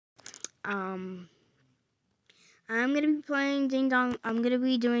I'm gonna be playing Ding Dong. I'm gonna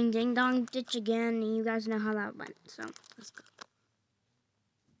be doing Ding Dong Ditch again, and you guys know how that went. So let's go.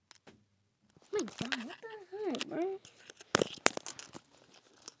 Oh my god, what the heck, bro?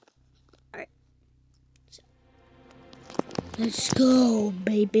 Alright. So, let's go,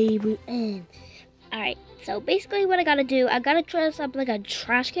 baby. We're in. Alright, so basically what I gotta do, I gotta dress up like a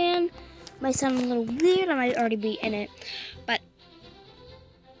trash can. Might sound a little weird, I might already be in it. But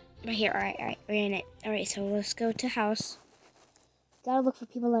right here, alright, we're in it. Alright, so let's go to house. Gotta look for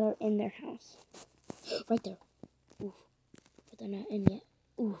people that are in their house. Right there. Ooh. But they're not in yet.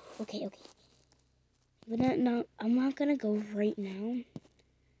 Ooh, okay. But no, I'm not gonna go right now. Oh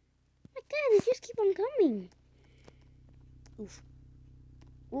my god, they just keep on coming. Oof.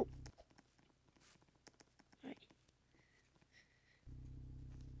 Ooh. Alright.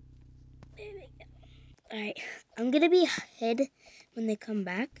 There we go. Alright. I'm gonna be hid when they come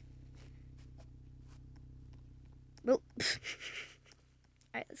back. Oh.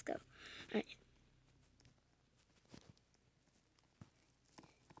 Alright, let's go. Alright.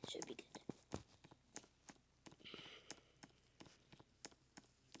 Should be good.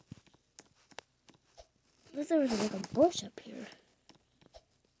 I thought there was like a bush up here.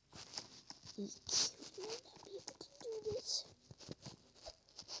 Eek. We might not be able to do this.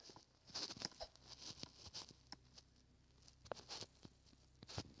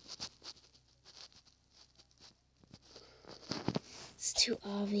 It's too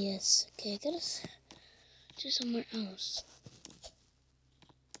obvious. Okay, I gotta do somewhere else.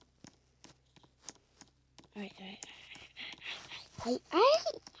 Alright.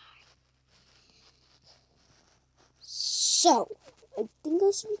 So, I think I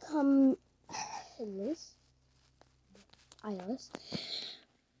should become eyeless,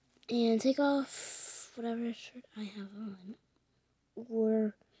 and take off whatever shirt I have on,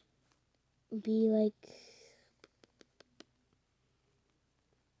 or be like,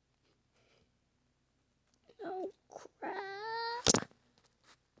 oh crap,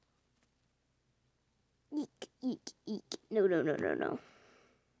 eek, no.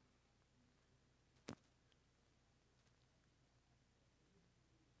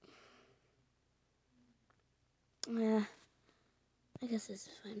 Yeah, I guess this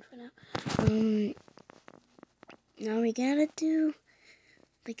is fine for now. Now we gotta do,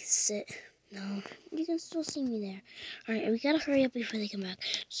 like, sit. No, you can still see me there. Alright, we gotta hurry up before they come back.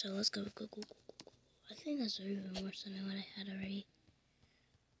 So let's go. I think that's even worse than what I had already.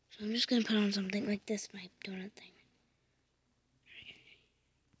 So I'm just gonna put on something like this, my donut thing.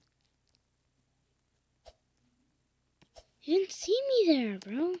 You didn't see me there,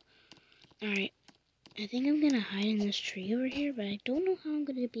 bro. Alright, I think I'm gonna hide in this tree over here, but I don't know how I'm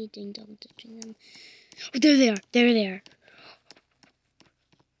gonna be ding dong ditching them. Oh, there they are.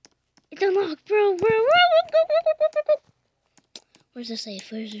 It's unlocked, bro. Where's the safe?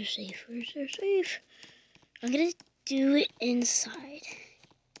 Where's their safe? I'm gonna do it inside.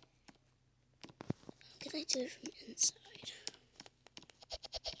 How can I do it from inside?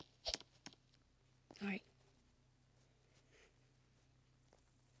 Alright.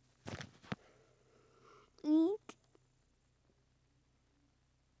 Eek.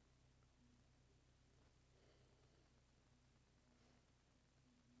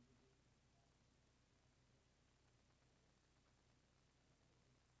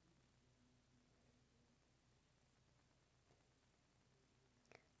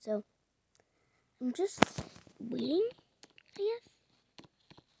 So, I'm just waiting, I guess.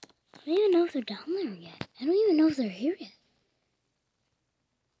 I don't even know if they're down there yet. I don't even know if they're here yet.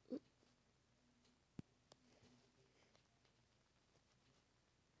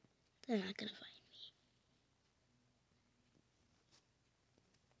 They're not gonna find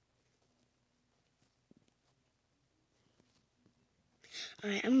me.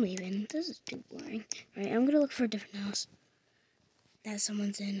 Alright, I'm leaving. This is too boring. Alright, I'm gonna look for a different house that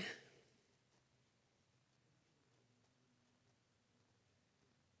someone's in.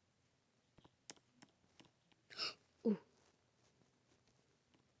 Ooh.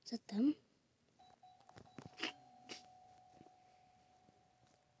 Is that them?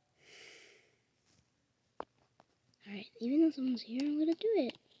 Alright, even though someone's here, I'm gonna do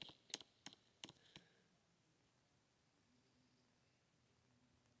it.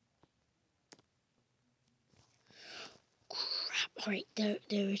 Crap. Alright, there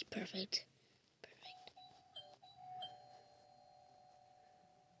is perfect.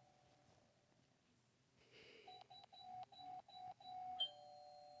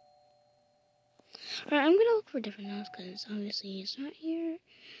 Alright, I'm gonna look for a different house because obviously it's not here.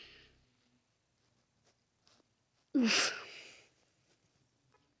 Oof.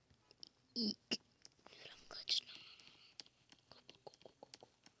 Eek.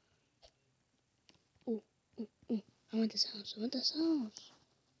 Ooh, ooh, ooh. I want this house. I want this house.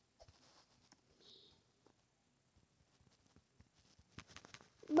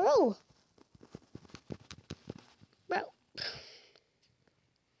 Bro. Bro.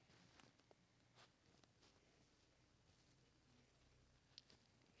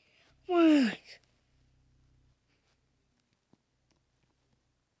 What?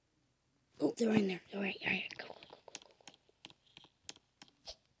 Oh, they're in there. All right, go.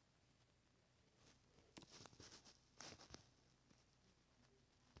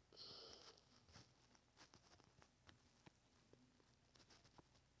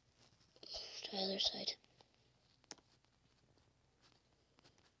 To the other side.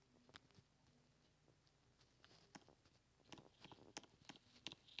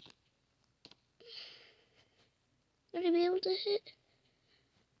 Would I be able to hit?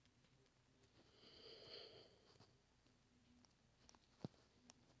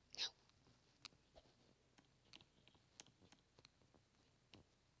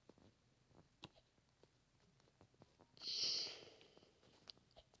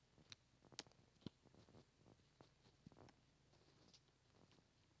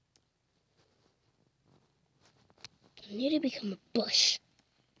 I need to become a bush.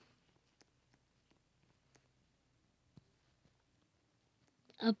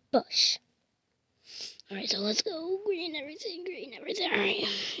 A bush. Alright, so let's go. Green everything, green everything. Alright.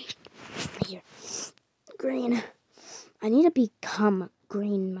 Right here. Green. I need to become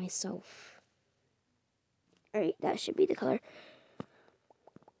green myself. Alright, that should be the color.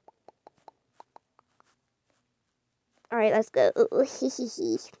 Alright, let's go.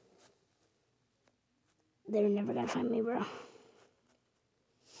 They're never gonna find me, bro.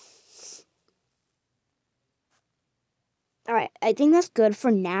 Alright, I think that's good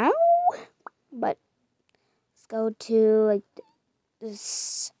for now. But let's go to like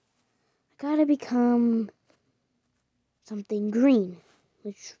this. I gotta become something green,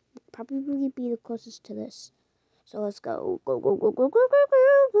 which would probably be the closest to this. So let's go. Go.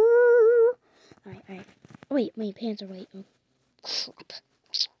 Alright. Wait, my pants are white. Oh, crap.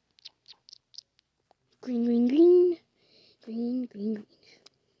 Green.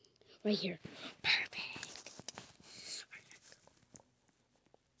 Right here. Perfect.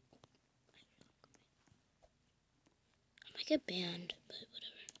 I might get banned, but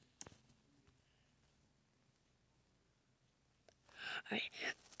whatever. Alright.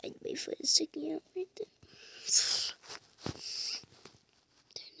 My foot is sticking out right there.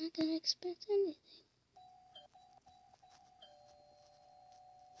 They're not gonna expect anything.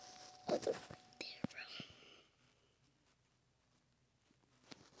 Oh, they're right there, bro.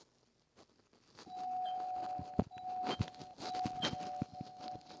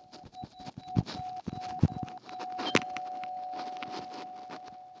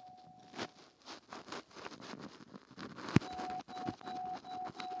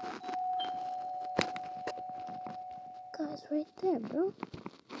 Guys, right there, bro.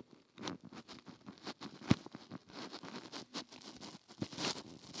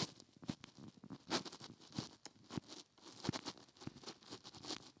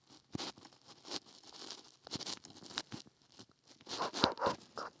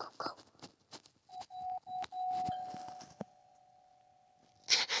 Go.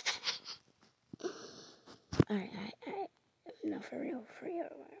 Alright. No, for real. What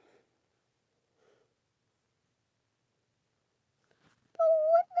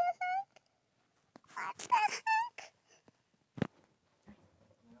the heck?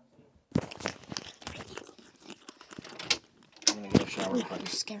 I'm gonna get a shower. You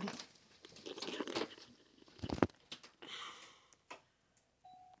scared me.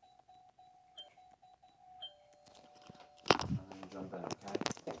 I'm gonna jump in,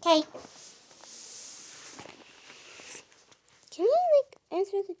 okay? Okay. Can you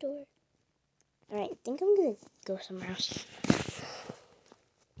answer the door? Alright, I think I'm gonna go somewhere else.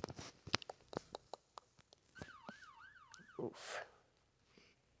 Oof.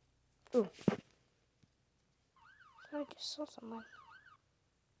 Ooh. I just saw someone.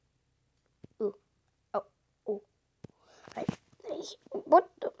 Ooh. Oh. Ooh. What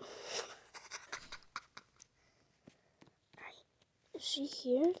the? Alright. Is she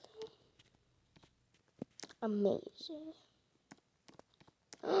here? Amazing.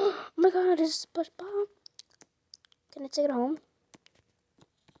 Oh my god, this is SpongeBob. Can I take it home?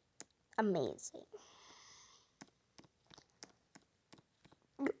 Amazing.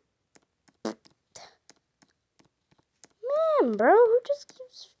 Man, bro, who just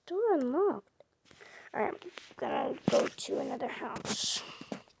keeps the door unlocked? Alright, I'm gonna go to another house.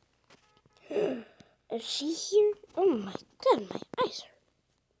 Is she here? Oh my god, my eyes hurt.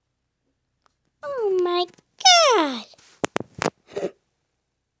 Oh my god!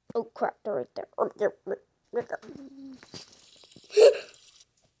 Oh crap, they're right there. Oh, they're right there.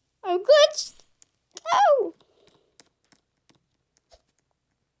 I'm glitched! Oh!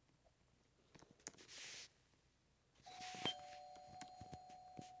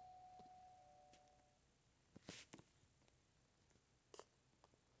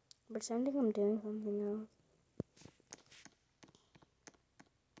 Pretending I'm doing something else.